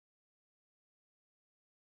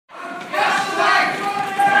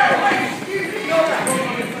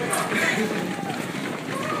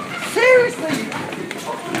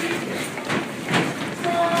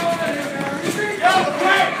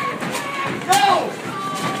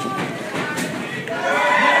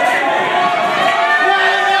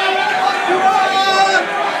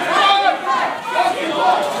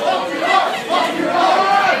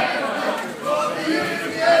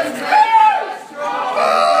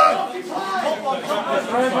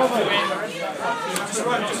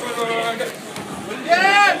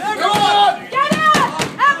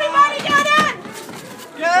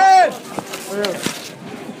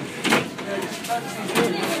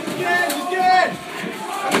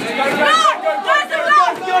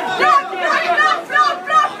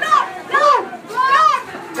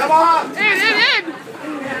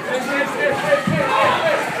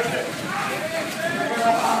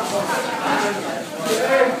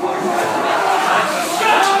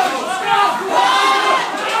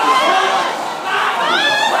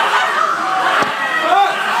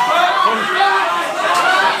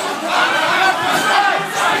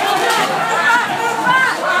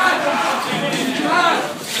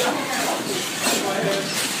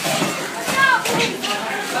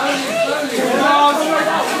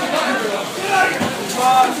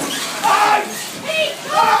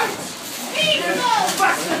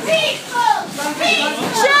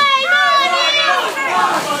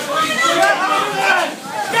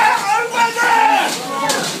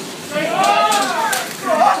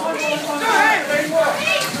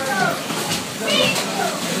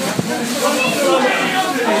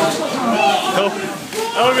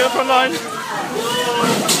Over the front line.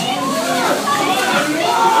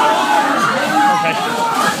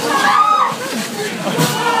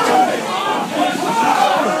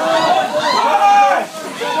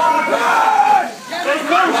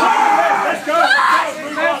 Let's go.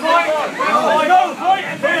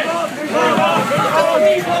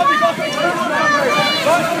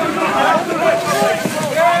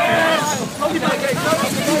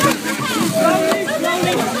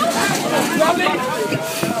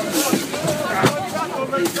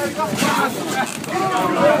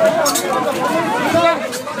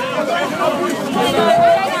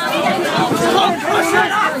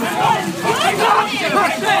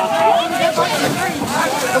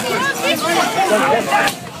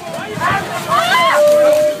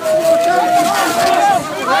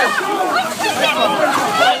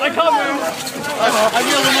 I can't move. I'm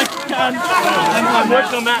yelling like I can. I'm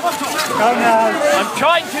working on that. Come now. I'm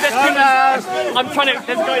trying to. I'm trying to.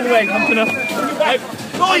 There's a guy in the way. I'm gonna. Okay.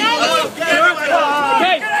 Shame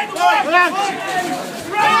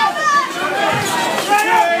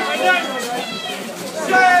on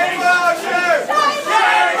you! Shame on you!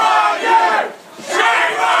 Shame on you!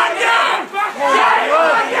 Shame on you!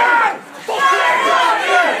 Shame on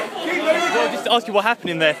you! Well, just ask you what happened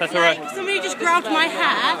in there, if that's alright. Somebody just grabbed my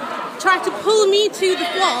hair, tried to pull me to the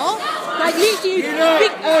floor, like literally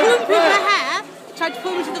big clump in my hair, tried to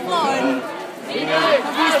pull me to the floor and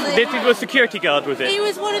obviously... This was a security guard, was it? He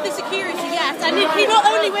was one of the security, yes, and he not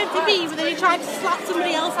only went for me, but then he tried to slap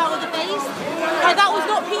somebody else out of the face. Like, that was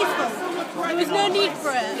not peaceful. There was no need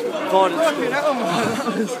for it.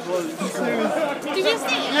 Did you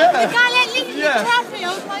see it? Yeah. The guy like literally grabbed me, I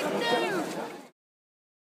was like...